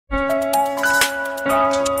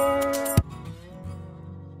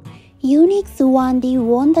Suwandi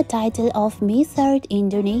won the title of Miss Earth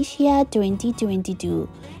Indonesia 2022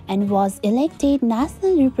 and was elected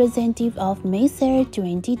National Representative of Miss Earth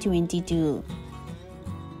 2022.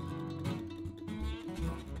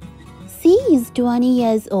 She is 20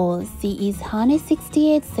 years old. She is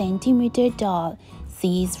 168 cm tall.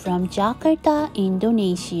 She is from Jakarta,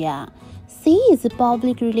 Indonesia. She is a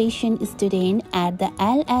public relations student at the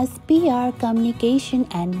LSPR Communication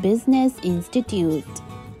and Business Institute.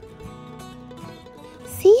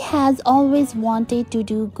 She has always wanted to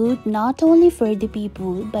do good not only for the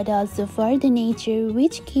people but also for the nature,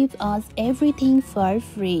 which gives us everything for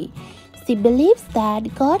free. She believes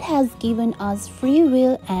that God has given us free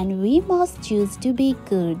will and we must choose to be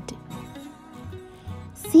good.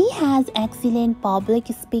 She has excellent public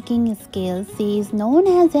speaking skills. She is known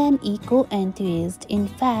as an eco-enthusiast. In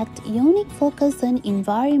fact, Eunike focuses on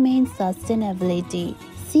environment sustainability.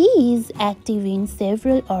 She is active in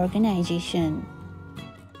several organizations.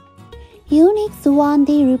 Eunike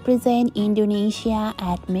Suwandi represents Indonesia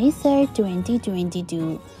at Miss Earth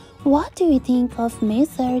 2022. What do you think of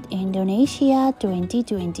Miss Earth Indonesia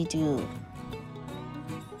 2022?